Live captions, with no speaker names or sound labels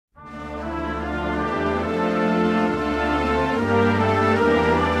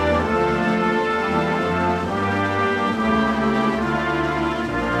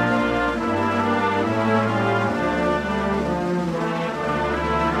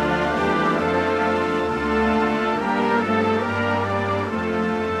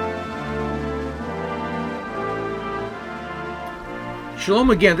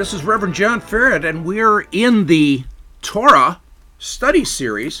Shalom again. This is Reverend John Ferret, and we're in the Torah study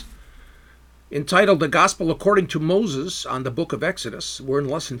series entitled The Gospel According to Moses on the book of Exodus. We're in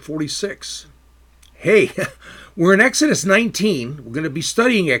lesson 46. Hey, we're in Exodus 19. We're going to be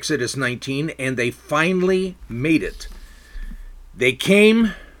studying Exodus 19, and they finally made it. They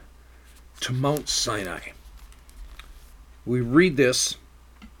came to Mount Sinai. We read this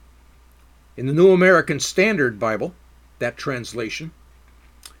in the New American Standard Bible, that translation.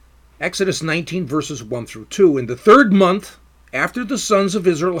 Exodus 19, verses 1 through 2. In the third month, after the sons of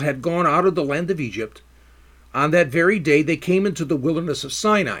Israel had gone out of the land of Egypt, on that very day they came into the wilderness of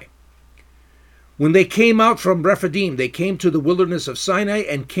Sinai. When they came out from Rephidim, they came to the wilderness of Sinai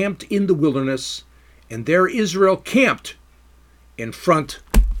and camped in the wilderness, and there Israel camped in front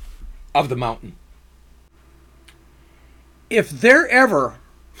of the mountain. If there ever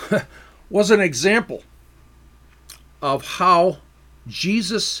was an example of how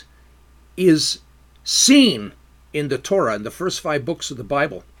Jesus is seen in the Torah, in the first 5 books of the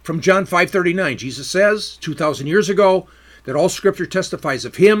Bible. From John 5:39, Jesus says, 2,000 years ago, that all Scripture testifies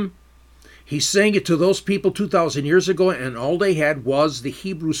of him. He's saying it to those people 2,000 years ago, and all they had was the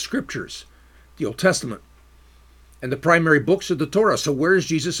Hebrew Scriptures, the Old Testament, and the primary books of the Torah. So where is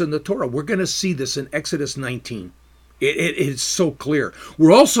Jesus in the Torah? We're going to see this in Exodus 19. It is so clear.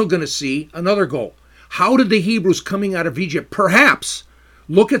 We're also going to see another goal. How did the Hebrews coming out of Egypt perhaps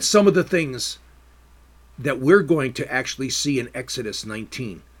look at some of the things that we're going to actually see in Exodus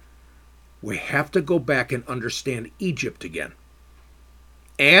 19? We have to go back and understand Egypt again.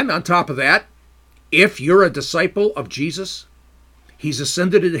 And on top of that, if you're a disciple of Jesus, he's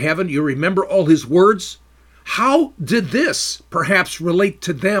ascended into heaven, you remember all his words. How did this perhaps relate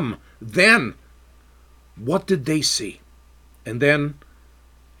to them then? What did they see? And then,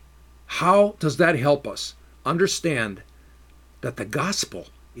 how does that help us understand that the gospel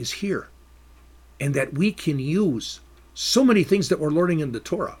is here and that we can use so many things that we're learning in the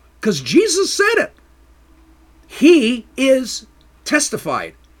Torah? Because Jesus said it. He is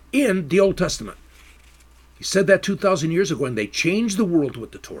testified in the Old Testament. He said that 2,000 years ago, and they changed the world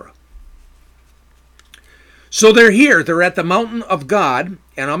with the Torah. So they're here. They're at the mountain of God,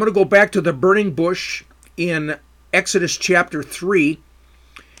 and I'm going to go back to the burning bush in Exodus chapter 3.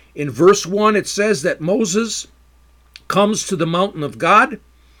 In verse 1, it says that Moses comes to the mountain of God.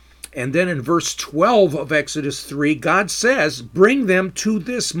 And then in verse 12 of Exodus 3, God says, bring them to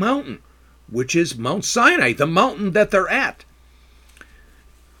this mountain, which is Mount Sinai, the mountain that they're at.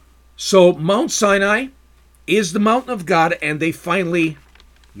 So Mount Sinai is the mountain of God, and they finally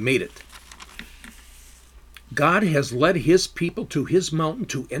made it. God has led his people to his mountain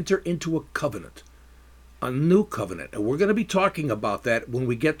to enter into a covenant, a new covenant. And we're going to be talking about that when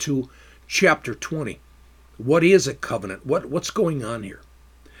we get to chapter 20. What is a covenant? What's going on here?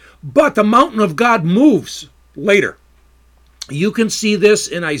 But the mountain of God moves later. You can see this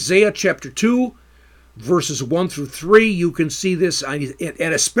in Isaiah chapter 2, verses 1 through 3. You can see this, and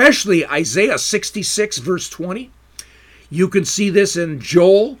especially Isaiah 66, verse 20. You can see this in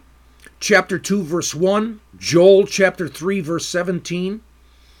Joel chapter 2, verse 1, Joel chapter 3, verse 17,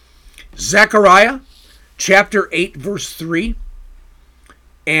 Zechariah chapter 8, verse 3.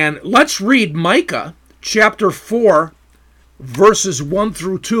 And let's read Micah chapter 4, verses 1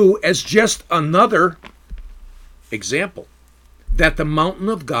 through 2 as just another example that the mountain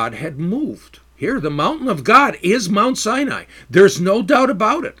of God had moved. Here, the mountain of God is Mount Sinai. There's no doubt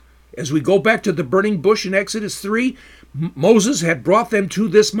about it. As we go back to the burning bush in Exodus 3, Moses had brought them to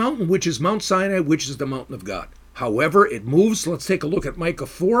this mountain, which is Mount Sinai, which is the mountain of God. However, it moves. Let's take a look at Micah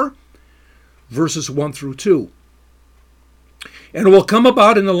 4, verses 1 through 2. And it will come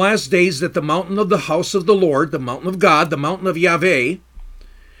about in the last days that the mountain of the house of the Lord, the mountain of God, the mountain of Yahweh,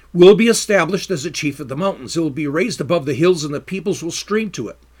 will be established as the chief of the mountains. It will be raised above the hills, and the peoples will stream to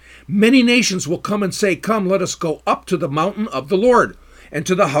it. Many nations will come and say, come, let us go up to the mountain of the Lord, and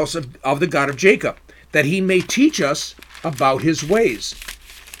to the house of the God of Jacob, that he may teach us about his ways,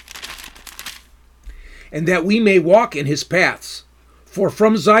 and that we may walk in his paths. For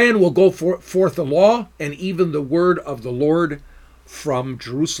from Zion will go forth the law, and even the word of the Lord from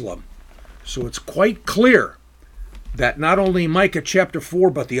Jerusalem. So it's quite clear that not only Micah chapter 4,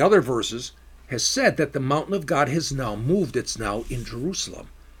 but the other verses has said that the mountain of God has now moved. It's now in Jerusalem.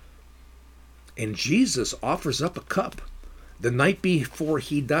 And Jesus offers up a cup the night before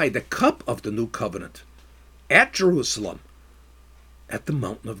he died, the cup of the new covenant at Jerusalem, at the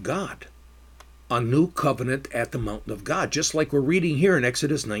mountain of God. A new covenant at the mountain of God, just like we're reading here in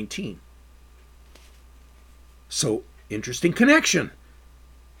Exodus 19. So, interesting connection.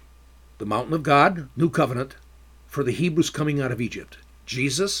 The mountain of God, new covenant, for the Hebrews coming out of Egypt.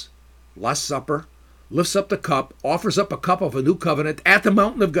 Jesus, Last Supper, lifts up the cup, offers up a cup of a new covenant at the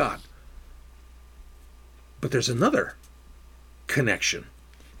mountain of God. But there's another connection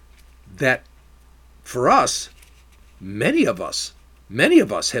that for us, many of us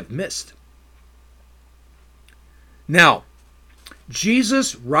have missed. Now,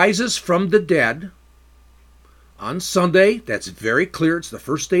 Jesus rises from the dead on Sunday. That's very clear. It's the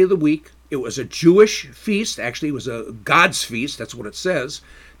first day of the week. It was a Jewish feast. Actually, it was a God's feast. That's what it says.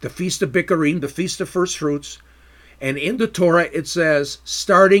 The Feast of Bikurim, the Feast of First Fruits. And in the Torah, it says,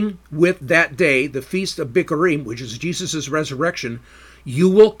 starting with that day, the Feast of Bikurim, which is Jesus' resurrection, you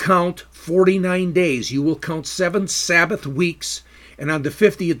will count 49 days. You will count 7 Sabbath weeks. And on the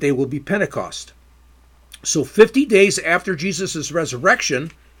 50th day will be Pentecost. So 50 days after Jesus'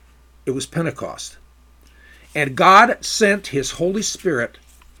 resurrection, it was Pentecost. And God sent his Holy Spirit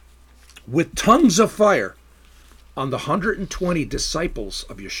with tongues of fire on the 120 disciples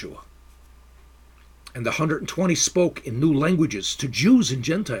of Yeshua. And the 120 spoke in new languages to Jews and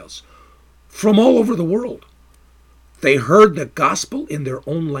Gentiles from all over the world. They heard the gospel in their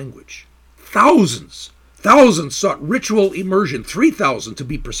own language. Thousands sought ritual immersion, 3,000 to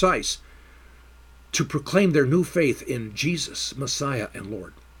be precise, to proclaim their new faith in Jesus, Messiah and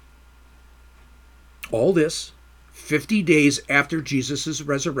Lord. All this 50 days after Jesus'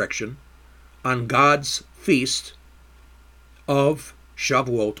 resurrection on God's feast of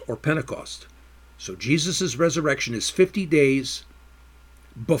Shavuot or Pentecost. So Jesus' resurrection is 50 days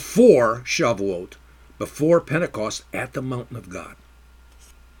before Shavuot, before Pentecost at the mountain of God.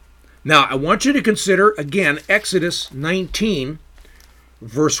 Now, I want you to consider, again, Exodus 19,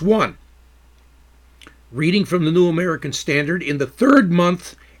 verse 1. Reading from the New American Standard, in the 3rd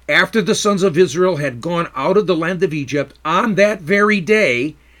month after the sons of Israel had gone out of the land of Egypt, on that very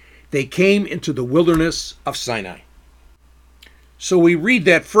day, they came into the wilderness of Sinai. So we read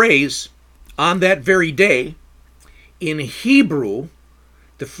that phrase, on that very day. In Hebrew,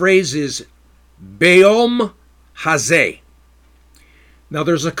 the phrase is Be'om Hazeh. Now,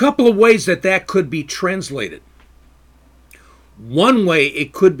 there's a couple of ways that could be translated. One way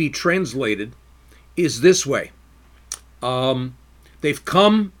it could be translated is this way. They've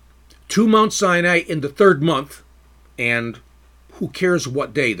come to Mount Sinai in the 3rd month, and who cares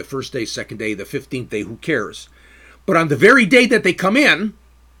what day, the 1st day, 2nd day, the 15th day, who cares? But on the very day that they come in,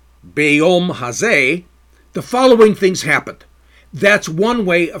 Be'om Hazeh, the following things happened. That's one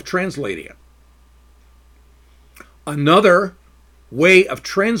way of translating it. Another way of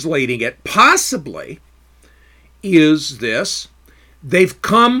translating it, possibly, is this. They've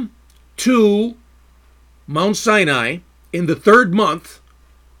come to Mount Sinai in the 3rd month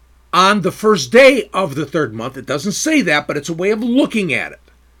on the 1st day of the 3rd month. It doesn't say that, but it's a way of looking at it.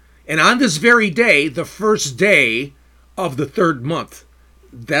 And on this very day, the 1st day of the 3rd month.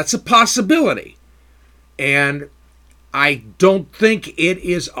 That's a possibility. And I don't think it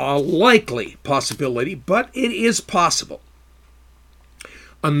is a likely possibility, but it is possible.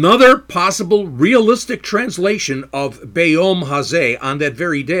 Another possible realistic translation of Be'om Hazeh, on that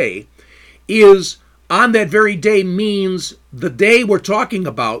very day, is on that very day means the day we're talking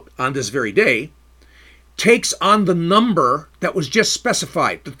about on this very day takes on the number that was just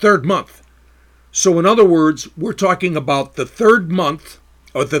specified, the 3rd month. So in other words, we're talking about the 3rd month,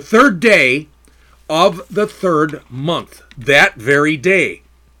 or the 3rd day of the 3rd month, that very day,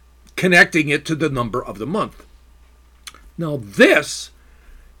 connecting it to the number of the month. Now this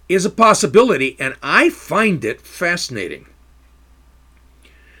is a possibility, and I find it fascinating.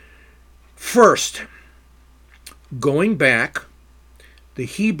 First, going back, the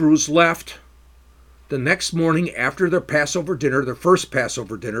Hebrews left the next morning after their Passover dinner, their first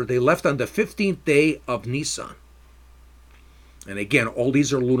Passover dinner. They left on the 15th day of Nisan. And again, all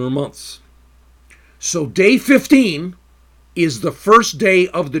these are lunar months. So day 15 is the first day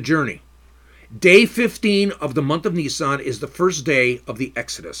of the journey. Day 15 of the month of Nisan is the first day of the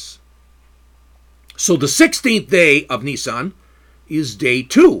Exodus. So the 16th day of Nisan is day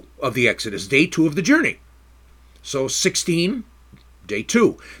 2 of the Exodus, day 2 of the journey. So 16, day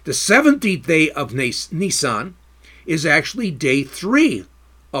 2. The 17th day of Nisan is actually day 3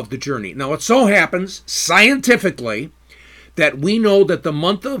 of the journey. Now it so happens, scientifically, that we know that the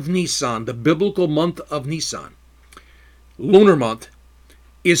month of Nisan, the biblical month of Nisan, lunar month,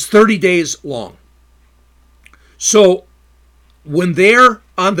 is 30 days long. So when they're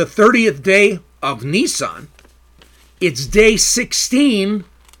on the 30th day of Nisan, it's day 16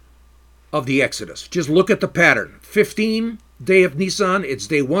 of the Exodus. Just look at the pattern. 15, day of Nisan, it's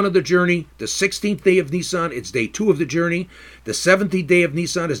day 1 of the journey. The 16th day of Nisan, it's day 2 of the journey. The 17th day of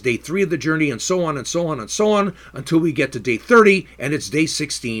Nisan is day 3 of the journey, and so on and so on and so on until we get to day 30, and it's day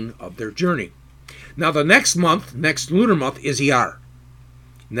 16 of their journey. Now the next month, next lunar month, is Iyar.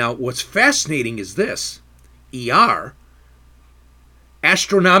 Now what's fascinating is this. Iyar,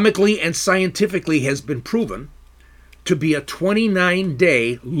 astronomically and scientifically, has been proven to be a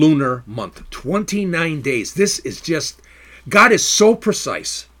 29-day lunar month. 29 days. This is just, God is so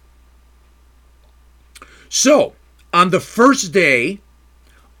precise. So, on the first day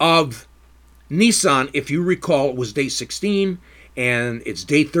of Nisan, if you recall, it was day 16, and it's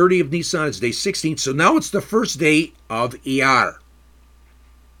day 30 of Nisan, it's day 16. So now it's the first day of Iyar.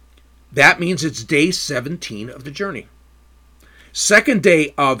 That means it's day 17 of the journey. Second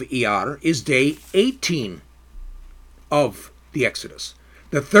day of Iyar is day 18 of the Exodus.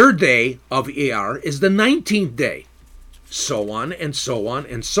 The third day of Iyar is the 19th day. So on and so on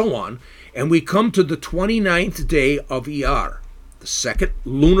and so on. And we come to the 29th day of Iyar, the second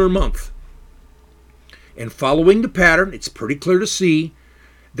lunar month. And following the pattern, it's pretty clear to see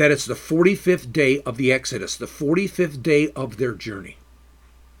that it's the 45th day of the Exodus, the 45th day of their journey.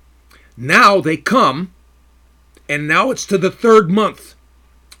 Now they come, and now it's to the third month.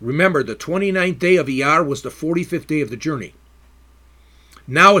 Remember, the 29th day of Iyar was the 45th day of the journey.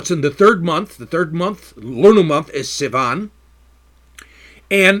 Now it's in the third month. The third month, lunar month, is Sivan.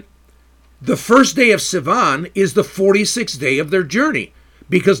 And the first day of Sivan is the 46th day of their journey,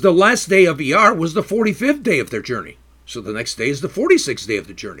 because the last day of Iyar was the 45th day of their journey. So the next day is the 46th day of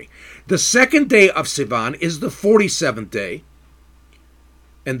the journey. The second day of Sivan is the 47th day.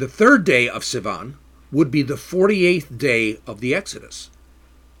 And the third day of Sivan would be the 48th day of the Exodus.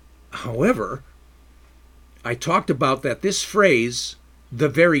 However, I talked about that this phrase, the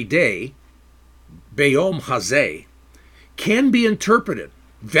very day, Beyom Hazeh, can be interpreted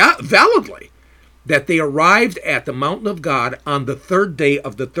validly that they arrived at the mountain of God on the third day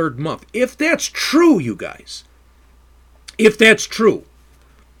of the third month. If that's true, you guys, if that's true,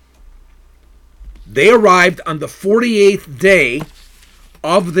 they arrived on the 48th day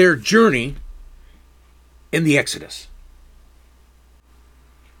of their journey in the Exodus.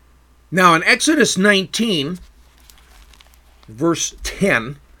 Now in Exodus 19, verse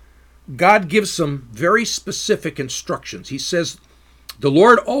 10, God gives some very specific instructions. He says, the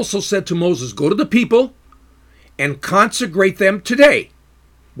Lord also said to Moses, go to the people and consecrate them today.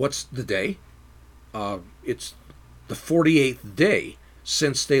 What's the day? It's the 48th day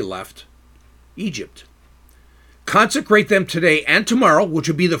since they left Egypt. Consecrate them today and tomorrow, which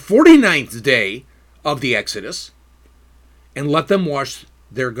would be the 49th day of the Exodus, and let them wash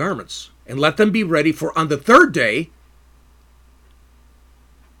their garments, and let them be ready for on the third day.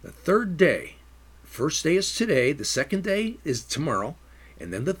 The third day, first day is today, the second day is tomorrow,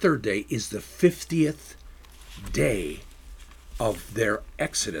 and then the third day is the 50th day of their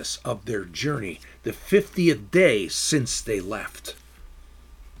Exodus, of their journey, the 50th day since they left.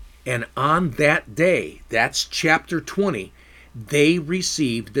 And on that day, that's chapter 20, they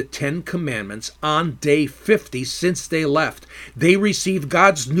received the 10 commandments on day 50 since they left. They received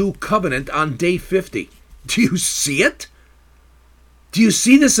God's new covenant on day 50. Do you see it? Do you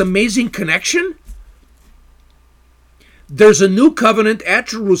see this amazing connection? There's a new covenant at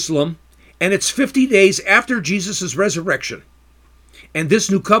Jerusalem, and it's 50 days after Jesus' resurrection. And this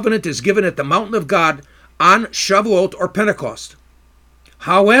new covenant is given at the mountain of God on Shavuot or Pentecost.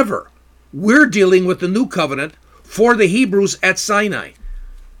 However, we're dealing with the new covenant for the Hebrews at Sinai.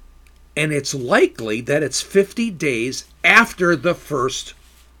 And it's likely that it's 50 days after the first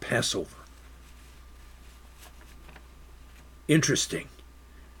Passover. Interesting.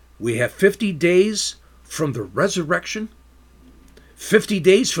 We have 50 days from the resurrection, 50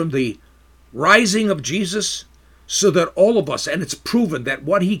 days from the rising of Jesus, so that all of us, and it's proven that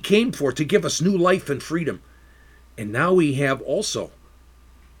what he came for, to give us new life and freedom. And now we have also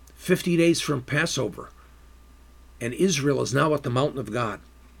 50 days from Passover, and Israel is now at the mountain of God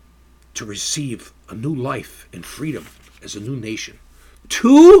to receive a new life and freedom as a new nation.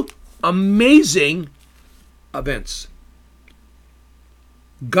 Two amazing events.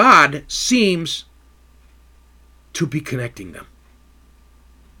 God seems to be connecting them.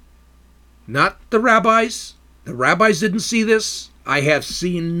 Not the rabbis. The rabbis didn't see this. I have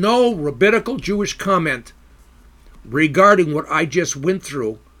seen no rabbinical Jewish comment regarding what I just went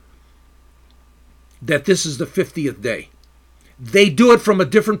through, that this is the 50th day. They do it from a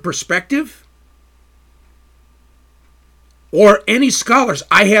different perspective. Or any scholars.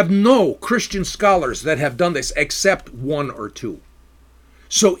 I have no Christian scholars that have done this except one or two.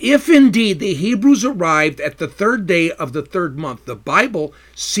 So if indeed the Hebrews arrived at the third day of the third month, the Bible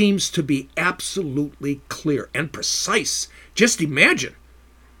seems to be absolutely clear and precise. Just imagine.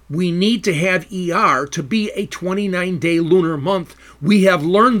 We need to have ER to be a 29-day lunar month. We have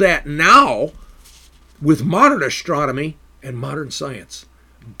learned that now with modern astronomy and modern science.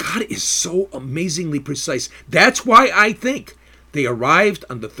 God is so amazingly precise. That's why I think they arrived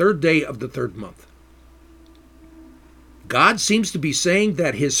on the third day of the third month. God seems to be saying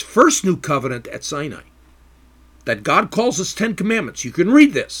that his first new covenant at Sinai, that God calls his 10 commandments. You can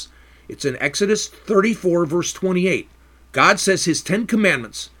read this. It's in Exodus 34, verse 28. God says his 10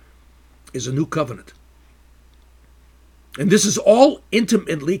 commandments is a new covenant. And this is all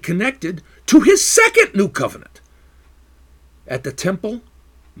intimately connected to his second new covenant at the Temple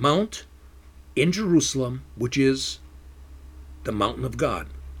Mount in Jerusalem, which is the mountain of God,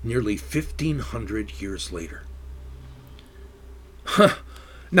 nearly 1,500 years later.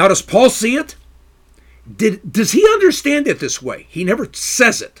 Now, does Paul see it? Does he understand it this way? He never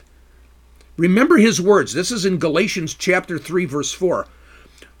says it. Remember his words. This is in Galatians chapter 3, verse 4.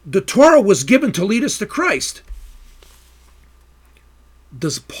 The Torah was given to lead us to Christ.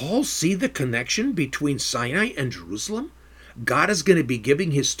 Does Paul see the connection between Sinai and Jerusalem? God is going to be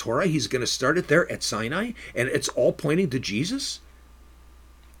giving his Torah. He's going to start it there at Sinai, and it's all pointing to Jesus?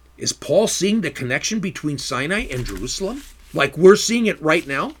 Is Paul seeing the connection between Sinai and Jerusalem, like we're seeing it right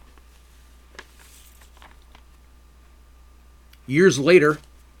now? Years later,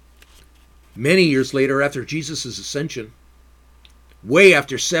 many years later, after Jesus' ascension, way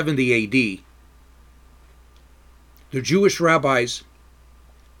after 70 AD, the Jewish rabbis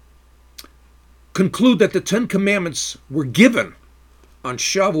conclude that the 10 commandments were given on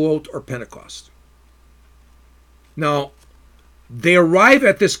Shavuot or Pentecost. Now, they arrive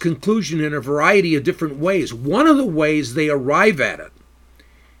at this conclusion in a variety of different ways. One of the ways they arrive at it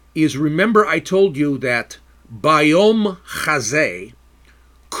is, remember I told you that Bayom Chazeh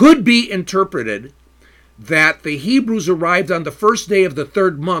could be interpreted that the Hebrews arrived on the first day of the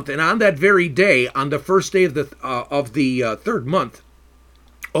third month, and on that very day, on the first day of the third month,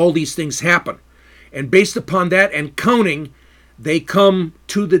 all these things happen. And based upon that and counting, they come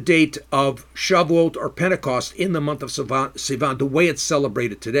to the date of Shavuot or Pentecost in the month of Sivan, the way it's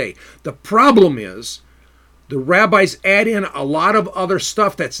celebrated today. The problem is the rabbis add in a lot of other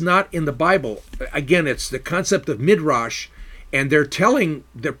stuff that's not in the Bible. Again, it's the concept of midrash, and they're putting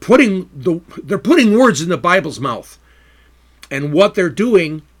words in the Bible's mouth. And what they're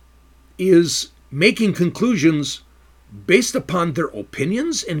doing is making conclusions based upon their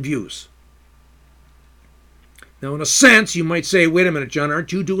opinions and views. Now, in a sense, you might say, wait a minute, John,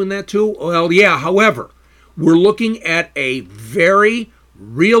 aren't you doing that too? Well, yeah, however, we're looking at a very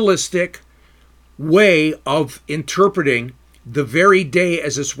realistic way of interpreting the very day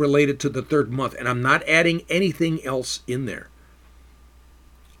as it's related to the third month, and I'm not adding anything else in there.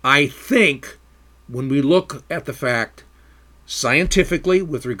 I think when we look at the fact, scientifically,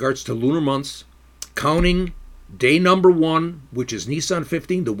 with regards to lunar months, counting day number 1, which is Nisan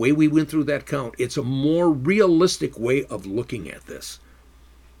 15, the way we went through that count, it's a more realistic way of looking at this.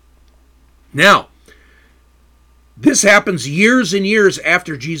 Now, this happens years and years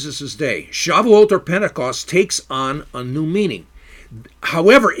after Jesus' day. Shavuot or Pentecost takes on a new meaning.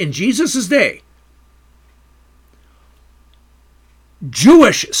 However, in Jesus' day,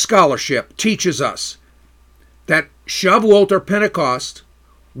 Jewish scholarship teaches us that Shavuot or Pentecost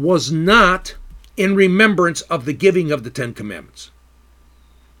was not in remembrance of the giving of the 10 commandments.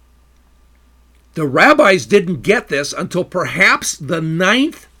 The rabbis didn't get this until perhaps the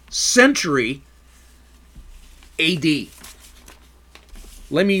 9th century AD.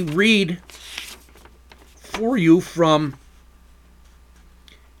 Let me read for you from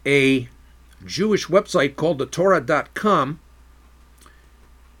a Jewish website called thetorah.com.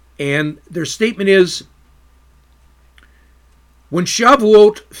 And their statement is, when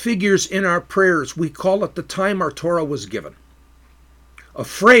Shavuot figures in our prayers, we call it the time our Torah was given, a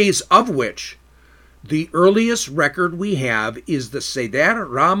phrase of which the earliest record we have is the Seder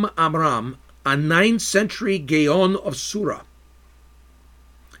Ram Amram, a 9th century Gaon of Surah.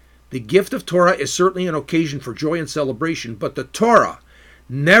 The gift of Torah is certainly an occasion for joy and celebration, but the Torah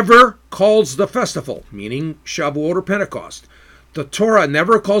never calls the festival, meaning Shavuot or Pentecost. The Torah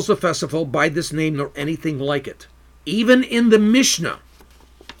never calls the festival by this name nor anything like it. Even in the Mishnah,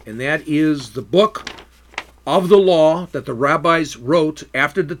 and that is the book of the law that the rabbis wrote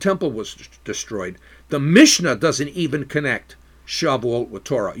after the temple was destroyed, the Mishnah doesn't even connect Shavuot with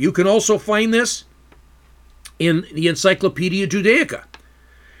Torah. You can also find this in the Encyclopedia Judaica.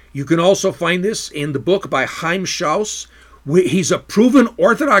 You can also find this in the book by Chaim Schaus, He's a proven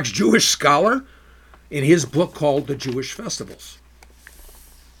Orthodox Jewish scholar in his book called The Jewish Festivals.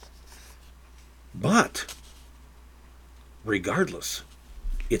 But regardless,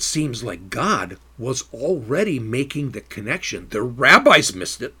 it seems like God was already making the connection. The rabbis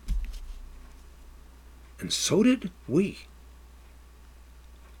missed it, and so did we.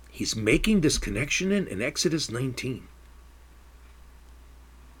 He's making this connection in Exodus 19.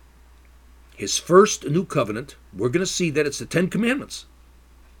 His first new covenant, we're going to see that it's the Ten Commandments,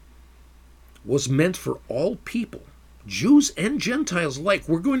 was meant for all people, Jews and Gentiles alike.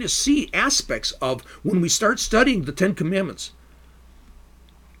 We're going to see aspects of, when we start studying the Ten Commandments,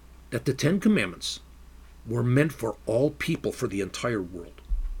 that the Ten Commandments were meant for all people, for the entire world.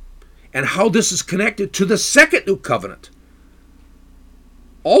 And how this is connected to the second new covenant,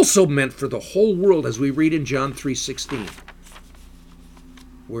 also meant for the whole world, as we read in John 3:16,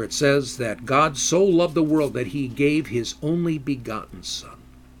 where it says that God so loved the world that he gave his only begotten Son.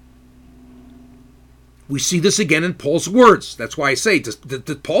 We see this again in Paul's words. That's why I say,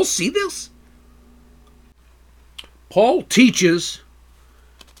 did Paul see this? Paul teaches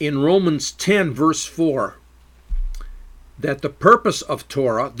in Romans 10, verse 4, that the purpose of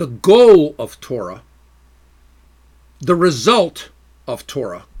Torah, the goal of Torah, the result of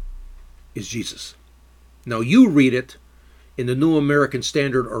Torah is Jesus. Now you read it in the New American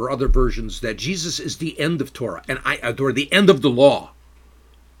Standard or other versions that Jesus is the end of Torah, or the end of the law.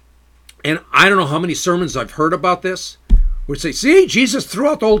 And I don't know how many sermons I've heard about this, where say, see, Jesus threw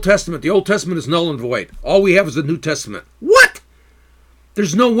out the Old Testament. The Old Testament is null and void. All we have is the New Testament. What?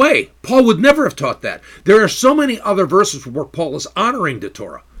 There's no way. Paul would never have taught that. There are so many other verses where Paul is honoring the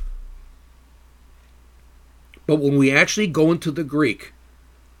Torah. But when we actually go into the Greek,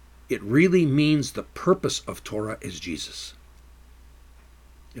 it really means the purpose of Torah is Jesus.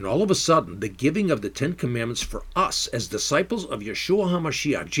 And all of a sudden, the giving of the Ten Commandments for us as disciples of Yeshua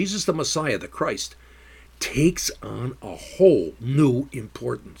HaMashiach, Jesus the Messiah, the Christ, takes on a whole new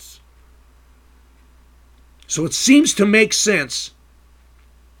importance. So it seems to make sense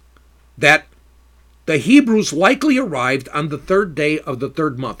that the Hebrews likely arrived on the third day of the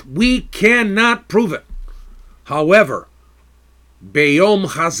third month. We cannot prove it. However, Beyom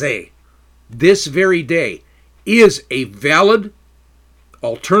Hazeh, this very day, is a valid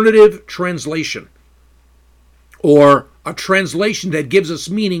alternative translation, or a translation that gives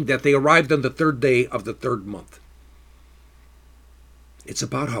us meaning that they arrived on the third day of the third month. It's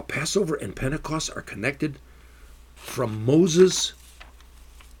about how Passover and Pentecost are connected from Moses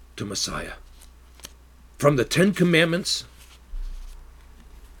to Messiah, from the Ten Commandments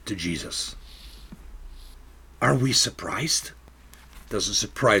to Jesus. Are we surprised? Doesn't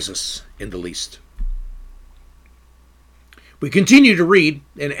surprise us in the least. We continue to read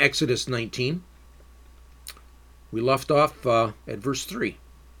in Exodus 19. We left off at verse 3.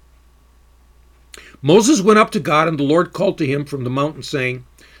 Moses went up to God, and the Lord called to him from the mountain, saying,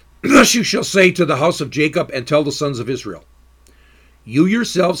 Thus you shall say to the house of Jacob, and tell the sons of Israel, You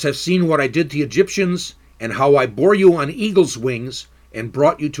yourselves have seen what I did to the Egyptians, and how I bore you on eagle's wings, and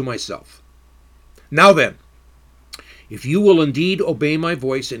brought you to myself. Now then, if you will indeed obey my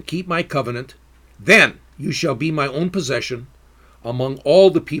voice and keep my covenant, then you shall be my own possession among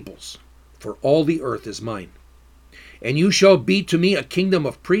all the peoples, for all the earth is mine. And you shall be to me a kingdom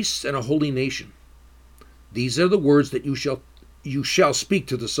of priests and a holy nation. These are the words that you shall speak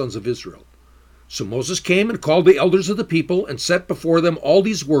to the sons of Israel. So Moses came and called the elders of the people and set before them all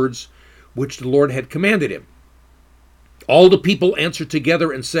these words which the Lord had commanded him. All the people answered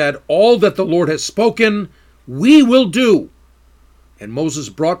together and said, All that the Lord has spoken, we will do. And Moses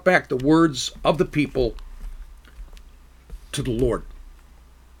brought back the words of the people to the Lord.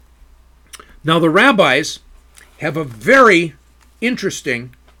 Now the rabbis have a very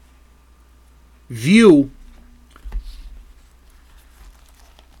interesting view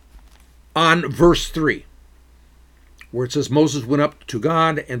on verse 3, where it says, Moses went up to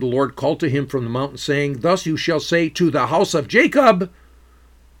God, and the Lord called to him from the mountain, saying, Thus you shall say to the house of Jacob,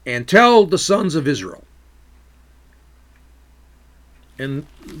 and tell the sons of Israel. And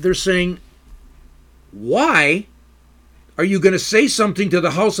they're saying, why are you going to say something to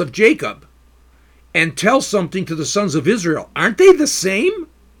the house of Jacob and tell something to the sons of Israel? Aren't they the same?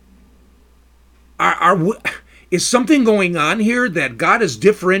 Is something going on here that God is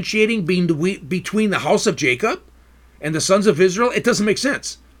differentiating between the house of Jacob and the sons of Israel? It doesn't make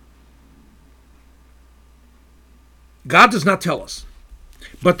sense. God does not tell us.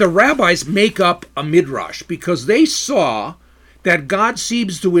 But the rabbis make up a midrash because they saw that God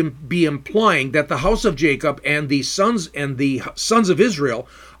seems to be implying that the house of Jacob and the sons of Israel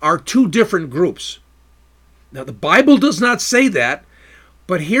are two different groups. Now, the Bible does not say that,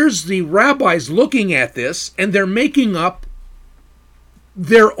 but here's the rabbis looking at this, and they're making up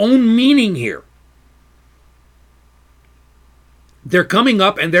their own meaning here. They're coming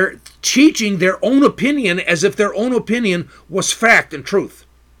up and they're teaching their own opinion as if their own opinion was fact and truth.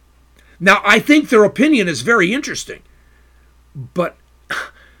 Now, I think their opinion is very interesting, but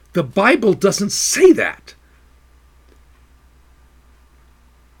the Bible doesn't say that.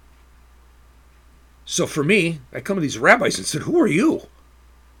 So for me, I come to these rabbis and said, who are you?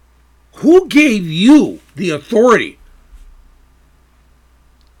 Who gave you the authority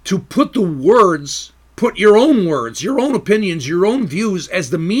to put your own words, your own opinions, your own views as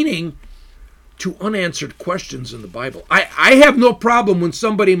the meaning to unanswered questions in the Bible? I have no problem when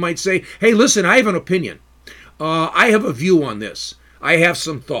somebody might say, hey, listen, I have an opinion. I have a view on this. I have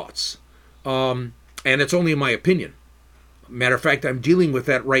some thoughts. And it's only my opinion. Matter of fact, I'm dealing with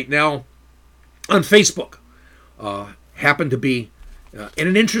that right now on Facebook. Happened to be in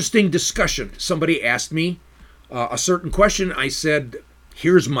an interesting discussion. Somebody asked me a certain question. I said,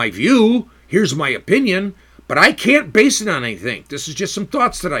 here's my view, here's my opinion, but I can't base it on anything. This is just some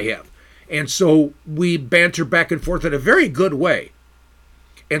thoughts that I have. And so we banter back and forth in a very good way.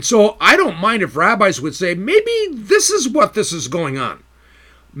 And so I don't mind if rabbis would say, maybe this is what this is going on.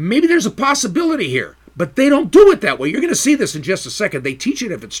 Maybe there's a possibility here, but they don't do it that way. You're going to see this in just a second. They teach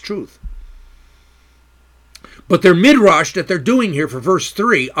it if it's truth. But their midrash that they're doing here for verse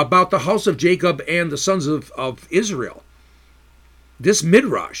 3 about the house of Jacob and the sons of Israel, this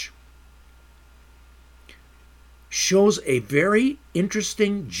midrash shows a very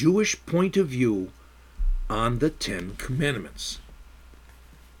interesting Jewish point of view on the Ten Commandments.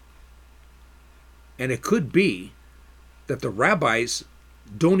 And it could be that the rabbis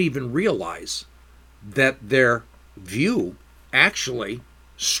don't even realize that their view actually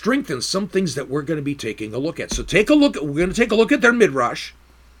strengthens some things that we're going to be taking a look at. So we're going to take a look at their midrash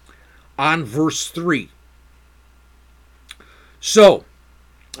on verse 3. So,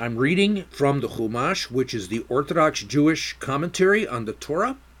 I'm reading from the Chumash, which is the Orthodox Jewish commentary on the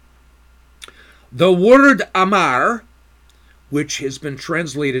Torah. The word amar, which has been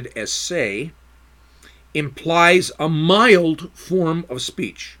translated as say, implies a mild form of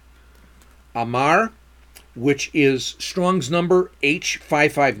speech. Amar, which is Strong's number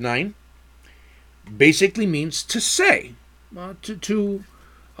H559, basically means to say, to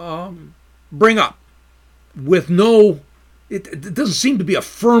bring up, with no, it doesn't seem to be a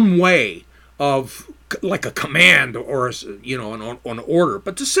firm way of, like a command or, an order,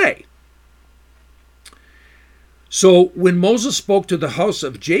 but to say. So when Moses spoke to the house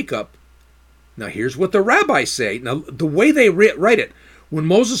of Jacob, now here's what the rabbis say. Now the way they write it, when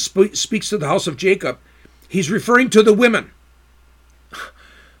Moses speaks to the house of Jacob, he's referring to the women.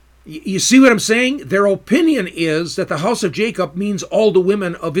 You see what I'm saying? Their opinion is that the house of Jacob means all the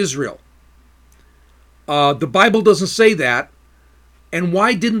women of Israel. The Bible doesn't say that. And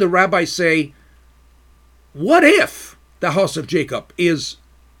why didn't the rabbi say, what if the house of Jacob is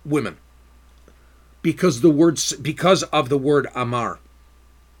women? Because of the word amar.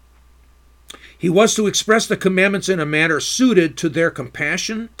 He was to express the commandments in a manner suited to their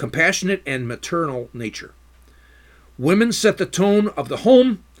compassionate and maternal nature. Women set the tone of the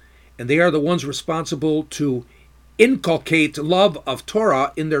home, and they are the ones responsible to inculcate love of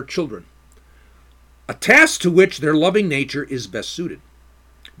Torah in their children, a task to which their loving nature is best suited.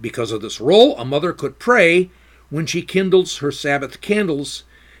 Because of this role, a mother could pray when she kindles her Sabbath candles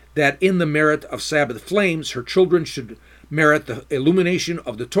that in the merit of Sabbath flames, her children should merit the illumination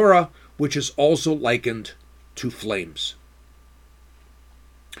of the Torah, which is also likened to flames.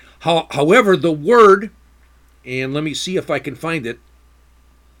 However, the word, and let me see if I can find it.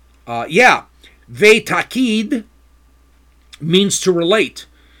 Ve'takid means to relate,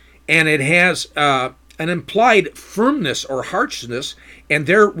 and it has an implied firmness or harshness, and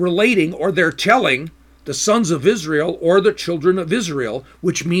they're relating or they're telling the sons of Israel or the children of Israel,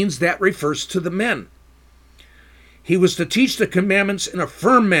 which means that refers to the men. He was to teach the commandments in a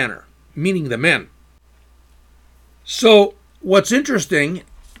firm manner, meaning the men. So what's interesting,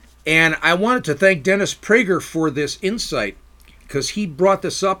 and I wanted to thank Dennis Prager for this insight, because he brought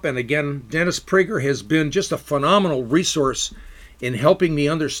this up, and again, Dennis Prager has been just a phenomenal resource in helping me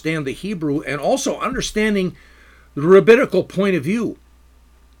understand the Hebrew and also understanding the rabbinical point of view.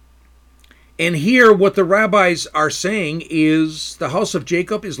 And here what the rabbis are saying is the house of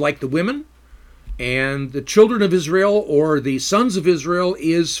Jacob is like the women, and the children of Israel or the sons of Israel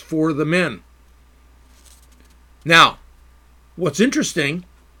is for the men. Now, what's interesting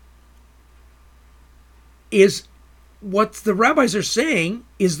is what the rabbis are saying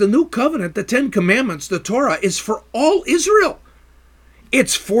is the new covenant, the Ten Commandments, the Torah, is for all Israel.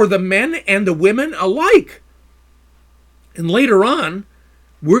 It's for the men and the women alike. And later on,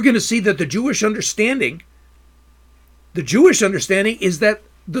 we're going to see that the Jewish understanding is that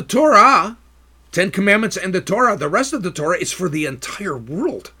the Torah, Ten Commandments and the Torah, the rest of the Torah is for the entire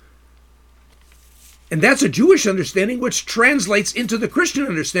world. And that's a Jewish understanding which translates into the Christian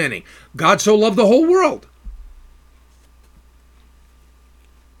understanding. God so loved the whole world.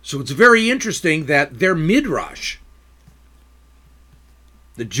 So it's very interesting that their midrash,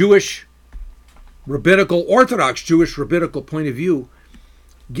 the Jewish rabbinical, Orthodox Jewish rabbinical point of view,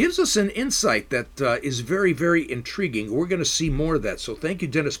 gives us an insight that is very, very intriguing. We're going to see more of that. So thank you,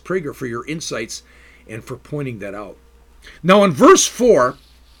 Dennis Prager, for your insights and for pointing that out. Now in verse 4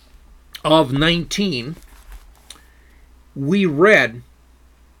 of 19, we read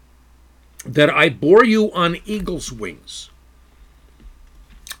that I bore you on eagle's wings.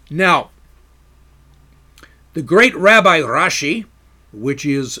 Now, the great Rabbi Rashi, which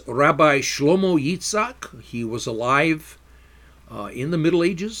is Rabbi Shlomo Yitzhak, he was alive in the Middle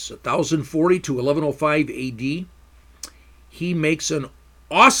Ages, 1040 to 1105 AD. He makes an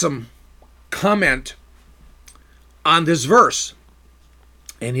awesome comment on this verse.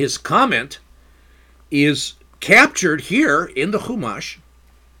 And his comment is captured here in the Chumash.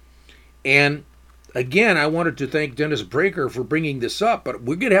 And again, I wanted to thank Dennis Prager for bringing this up, but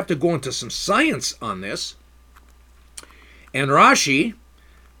we're going to have to go into some science on this. And Rashi,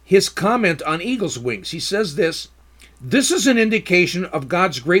 his comment on eagle's wings, he says this is an indication of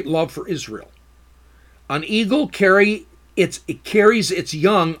God's great love for Israel. An eagle carries its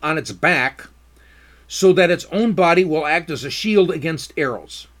young on its back so that its own body will act as a shield against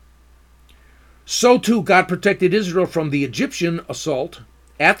arrows. So too, God protected Israel from the Egyptian assault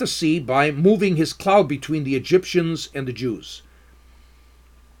at the sea by moving his cloud between the Egyptians and the Jews.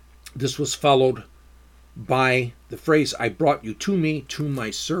 This was followed by the phrase, I brought you to me, to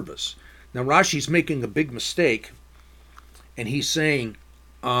my service. Now Rashi's making a big mistake, and he's saying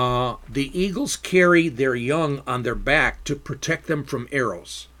the eagles carry their young on their back to protect them from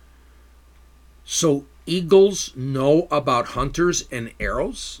arrows. So eagles know about hunters and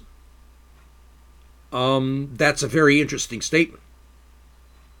arrows? That's a very interesting statement.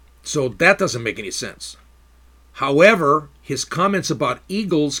 So that doesn't make any sense. However, his comments about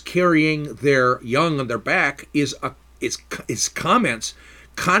eagles carrying their young on their back his comments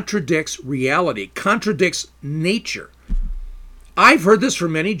contradicts reality, contradicts nature. I've heard this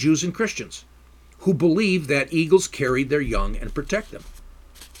from many Jews and Christians who believe that eagles carry their young and protect them.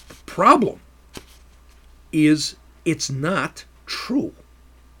 The problem is it's not true.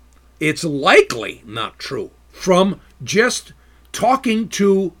 It's likely not true from just talking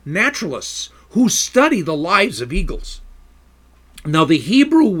to naturalists who study the lives of eagles. Now, the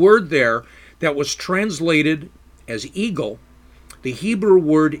Hebrew word there that was translated as eagle, the Hebrew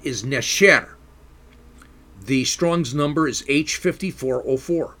word is nesher. The Strong's number is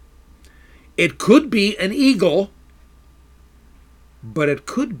H5404. It could be an eagle, but it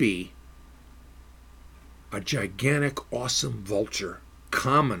could be a gigantic, awesome vulture,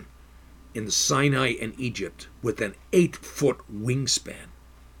 common in the Sinai and Egypt, with an 8-foot wingspan.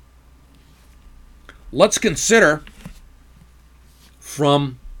 Let's consider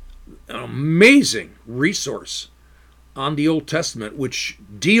from an amazing resource on the Old Testament, which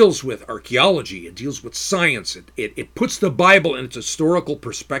deals with archaeology, it deals with science, it puts the Bible in its historical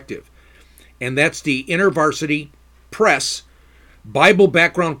perspective. And that's the InterVarsity Press Bible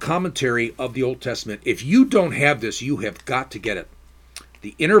Background Commentary of the Old Testament. If you don't have this, you have got to get it.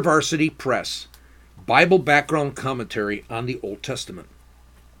 The InterVarsity Press Bible Background Commentary on the Old Testament.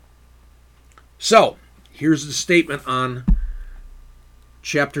 So, here's the statement on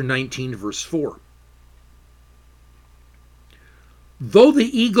chapter 19, verse 4. Though the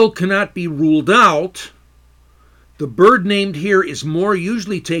eagle cannot be ruled out, the bird named here is more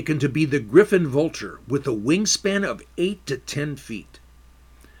usually taken to be the griffin vulture, with a wingspan of 8 to 10 feet.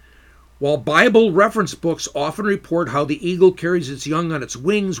 While Bible reference books often report how the eagle carries its young on its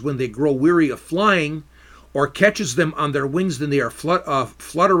wings when they grow weary of flying, or catches them on their wings when they are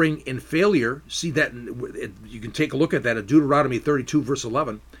fluttering in failure, see that, you can take a look at that in Deuteronomy 32, verse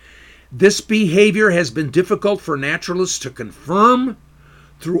 11. This behavior has been difficult for naturalists to confirm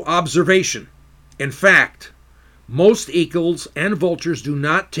through observation. In fact, most eagles and vultures do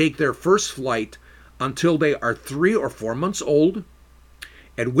not take their first flight until they are 3 or 4 months old,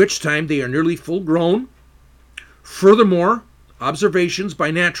 at which time they are nearly full grown. Furthermore, observations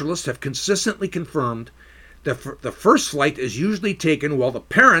by naturalists have consistently confirmed that the first flight is usually taken while the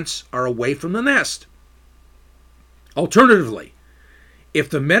parents are away from the nest. Alternatively, if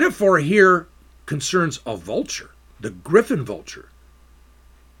the metaphor here concerns a vulture, the griffin vulture,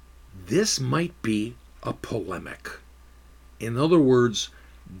 this might be a polemic. In other words,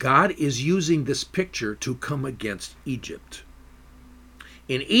 God is using this picture to come against Egypt.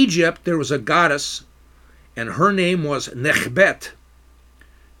 In Egypt, there was a goddess, and her name was Nekhbet,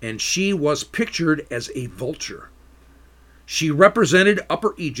 and she was pictured as a vulture. She represented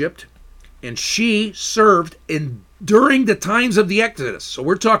Upper Egypt, and she served during the times of the Exodus. So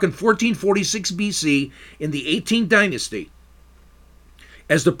we're talking 1446 BC in the 18th dynasty,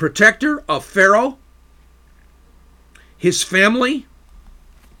 as the protector of Pharaoh, his family,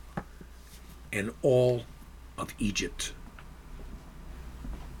 and all of Egypt.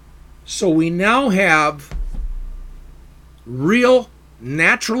 So we now have real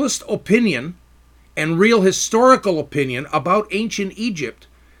naturalist opinion and real historical opinion about ancient Egypt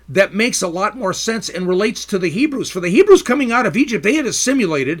that makes a lot more sense and relates to the Hebrews. For the Hebrews coming out of Egypt, they had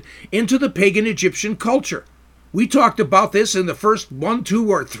assimilated into the pagan Egyptian culture. We talked about this in the first 1,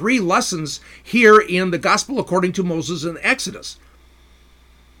 2, or 3 lessons here in the Gospel according to Moses and Exodus.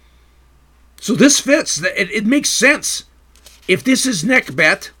 So this fits. It makes sense. If this is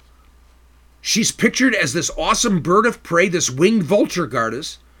Nekhbet, she's pictured as this awesome bird of prey, this winged vulture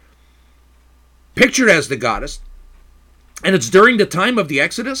goddess, pictured as the goddess, and it's during the time of the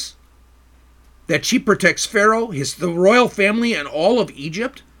Exodus that she protects Pharaoh, the royal family, and all of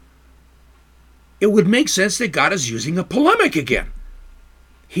Egypt. It would make sense that God is using a polemic again.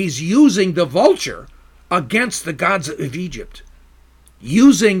 He's using the vulture against the gods of Egypt,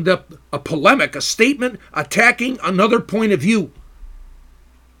 using a polemic, a statement, attacking another point of view,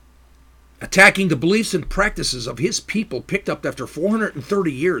 attacking the beliefs and practices of his people picked up after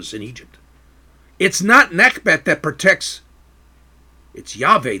 430 years in Egypt. It's not Nekhbet that protects. It's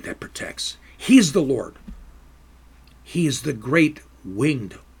Yahweh that protects. He's the Lord. He is the great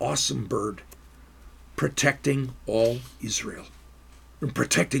winged, awesome bird protecting all Israel and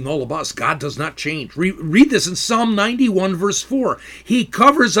protecting all of us. God does not change. Read this in Psalm 91, verse 4. He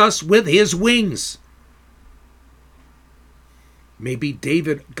covers us with his wings. Maybe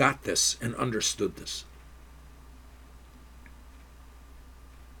David got this and understood this.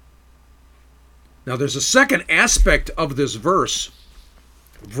 Now there's a second aspect of this verse,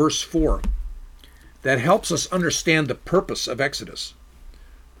 verse 4, that helps us understand the purpose of Exodus.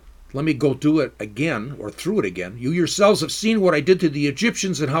 Let me go do it again, or through it again. You yourselves have seen what I did to the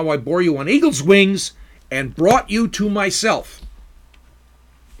Egyptians and how I bore you on eagle's wings and brought you to myself.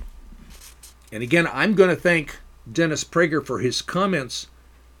 And again, I'm going to thank Dennis Prager for his comments.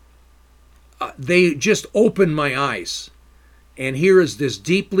 They just opened my eyes. And here is this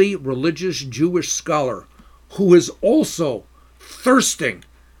deeply religious Jewish scholar who is also thirsting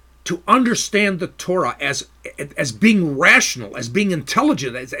to understand the Torah as being rational, as being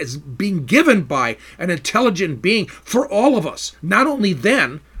intelligent, as being given by an intelligent being for all of us, not only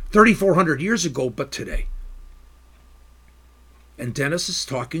then, 3,400 years ago, but today. And Dennis is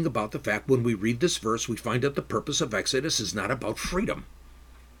talking about the fact when we read this verse, we find that the purpose of Exodus is not about freedom.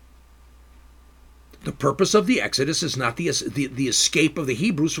 The purpose of the Exodus is not the escape of the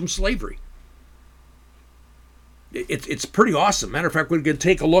Hebrews from slavery. It's pretty awesome. Matter of fact, we're going to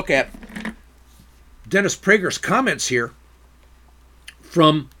take a look at Dennis Prager's comments here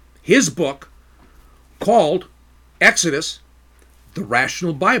from his book called Exodus, the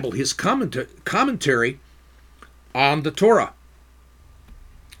Rational Bible, his commentary on the Torah.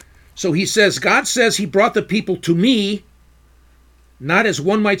 So he says, God says he brought the people to me, not as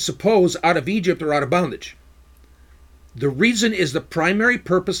one might suppose, out of Egypt or out of bondage. The reason is the primary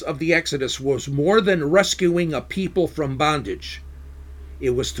purpose of the Exodus was more than rescuing a people from bondage.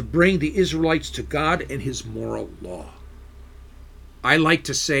 It was to bring the Israelites to God and his moral law. I like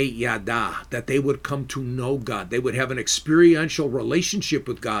to say yada, that they would come to know God. They would have an experiential relationship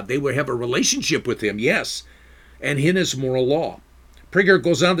with God. They would have a relationship with him, yes, and in his moral law. Prager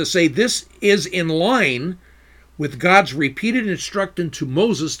goes on to say, this is in line with God's repeated instruction to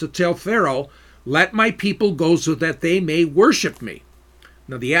Moses to tell Pharaoh, let my people go so that they may worship me.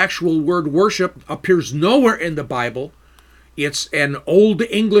 Now, the actual word worship appears nowhere in the Bible. It's an Old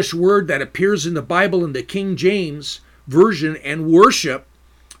English word that appears in the Bible in the King James Version, and worship,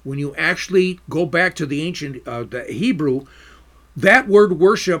 when you actually go back to the ancient the Hebrew, that word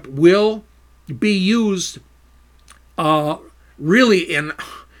worship will be used really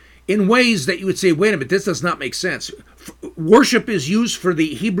in ways that you would say, wait a minute, this does not make sense. Worship is used for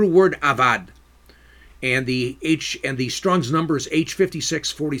the Hebrew word avad. And the Strong's number is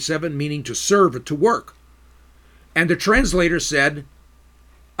H5647, meaning to serve or to work. And the translator said,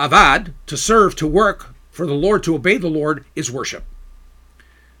 avad, to serve, to work, for the Lord, to obey the Lord, is worship.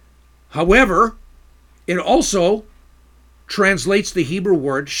 However, it also translates the Hebrew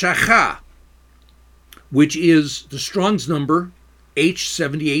word shachah, which is the Strong's number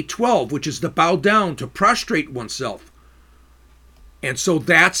H7812, which is to bow down, to prostrate oneself. And so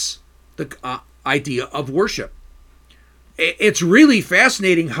that's the idea of worship. It's really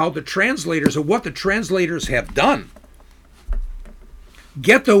fascinating how the translators, or what the translators have done,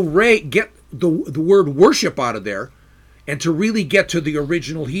 get the word worship out of there, and to really get to the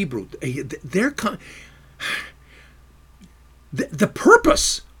original Hebrew. The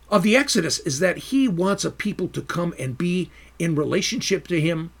purpose of the Exodus is that he wants a people to come and be in relationship to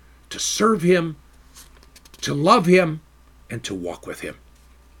him, to serve him, to love him, and to walk with him.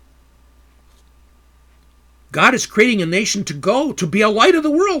 God is creating a nation to be a light of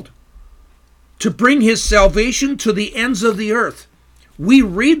the world, to bring his salvation to the ends of the earth. We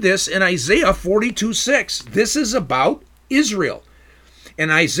read this in Isaiah 42:6. This is about Israel. In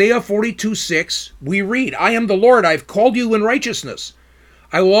Isaiah 42:6, we read, I am the Lord, I've called you in righteousness.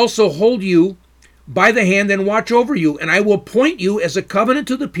 I will also hold you by the hand and watch over you, and I will appoint you as a covenant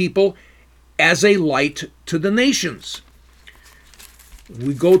to the people, as a light to the nations.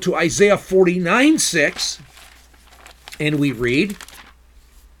 We go to Isaiah 49:6, and we read,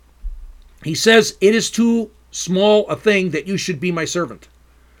 he says, it is too small a thing that you should be my servant,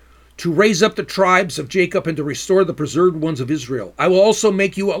 to raise up the tribes of Jacob and to restore the preserved ones of Israel. I will also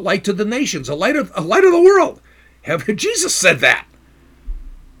make you a light to the nations, a light of the world. Jesus said that.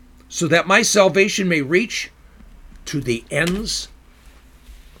 So that my salvation may reach to the ends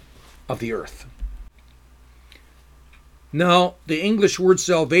of the earth. Now, the English word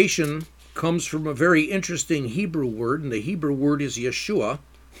salvation comes from a very interesting Hebrew word, and the Hebrew word is Yeshua,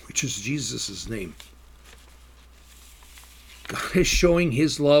 which is Jesus' name. God is showing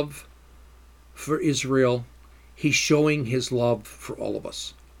his love for Israel. He's showing his love for all of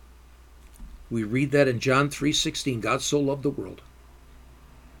us. We read that in John 3:16, God so loved the world.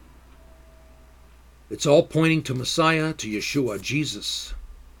 It's all pointing to Messiah, to Yeshua, Jesus,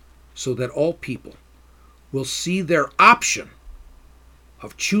 so that all people will see their option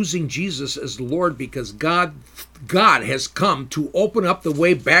of choosing Jesus as the Lord, because God has come to open up the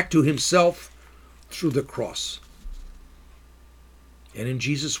way back to himself through the cross. And in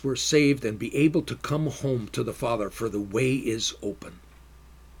Jesus we're saved and be able to come home to the Father, for the way is open.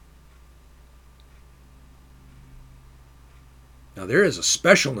 Now there is a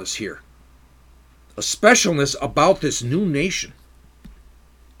specialness here. A specialness about this new nation.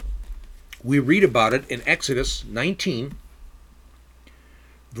 We read about it in Exodus 19,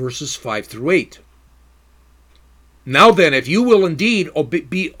 verses 5 through 8. Now then, if you will indeed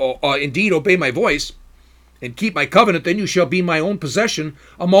obey my voice and keep my covenant, then you shall be my own possession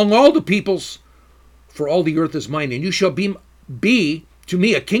among all the peoples, for all the earth is mine, and you shall be to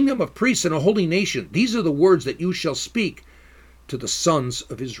me a kingdom of priests and a holy nation. These are the words that you shall speak to the sons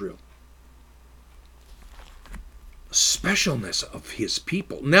of Israel. Specialness of his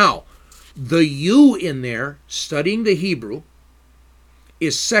people. Now, the you in there, studying the Hebrew,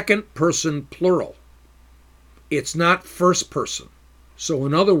 is second person plural. It's not first person. So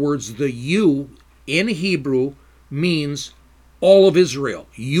in other words, the you in Hebrew means all of Israel.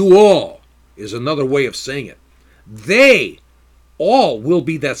 You all is another way of saying it. They all will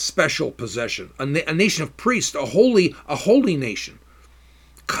be that special possession. A nation of priests, a holy nation.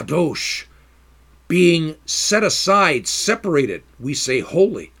 Kadosh. Being set aside, separated, we say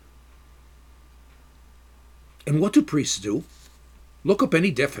holy. And what do priests do? Look up any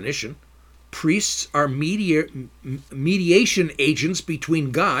definition. Priests are mediation agents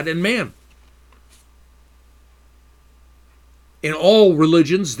between God and man. In all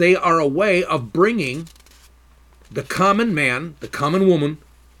religions, they are a way of bringing the common man, the common woman,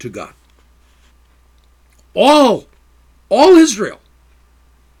 to God. All Israel,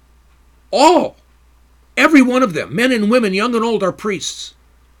 every one of them, men and women, young and old, are priests.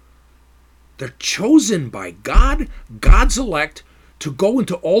 They're chosen by God, God's elect, to go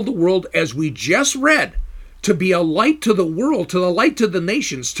into all the world, as we just read, to be a light to the world, to the light to the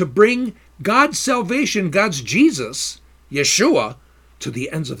nations, to bring God's salvation, God's Jesus, Yeshua, to the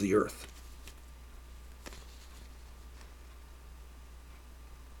ends of the earth.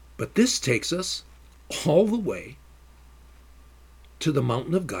 But this takes us all the way to the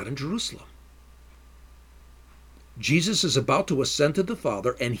mountain of God in Jerusalem. Jesus is about to ascend to the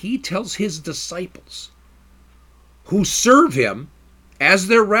Father, and he tells his disciples, who serve him as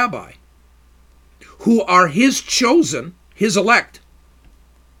their rabbi, who are his chosen, his elect,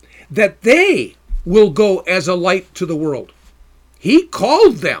 that they will go as a light to the world. He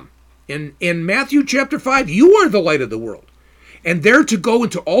called them In Matthew chapter 5, you are the light of the world. And they're to go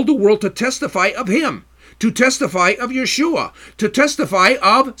into all the world to testify of him, to testify of Yeshua, to testify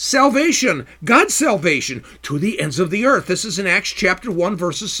of salvation, God's salvation, to the ends of the earth. This is in Acts chapter 1,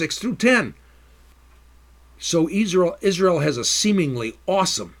 verses 6 through 10. So Israel has a seemingly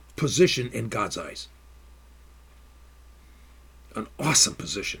awesome position in God's eyes. An awesome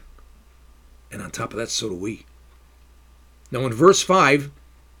position. And on top of that, so do we. Now in verse 5,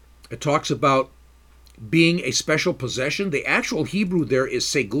 it talks about being a special possession. The actual Hebrew there is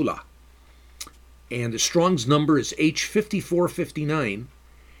segula. And the Strong's number is H5459.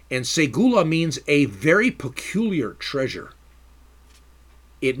 And segula means a very peculiar treasure.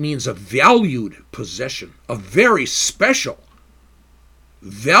 It means a valued possession, a very special,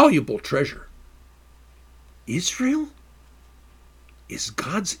 valuable treasure. Israel is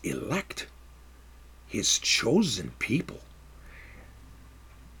God's elect, his chosen people.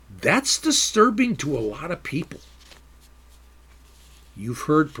 That's disturbing to a lot of people. You've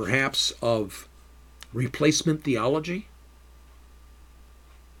heard perhaps of replacement theology.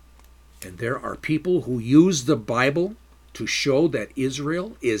 And there are people who use the Bible to show that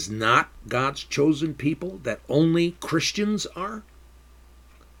Israel is not God's chosen people, that only Christians are.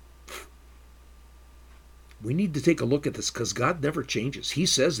 We need to take a look at this because God never changes. He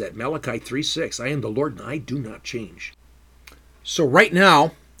says that, Malachi 3:6, I am the Lord and I do not change. So right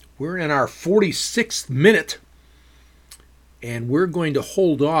now, we're in our 46th minute, and we're going to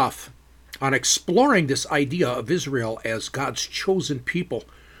hold off on exploring this idea of Israel as God's chosen people.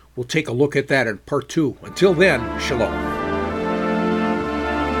 We'll take a look at that in part 2. Until then, shalom.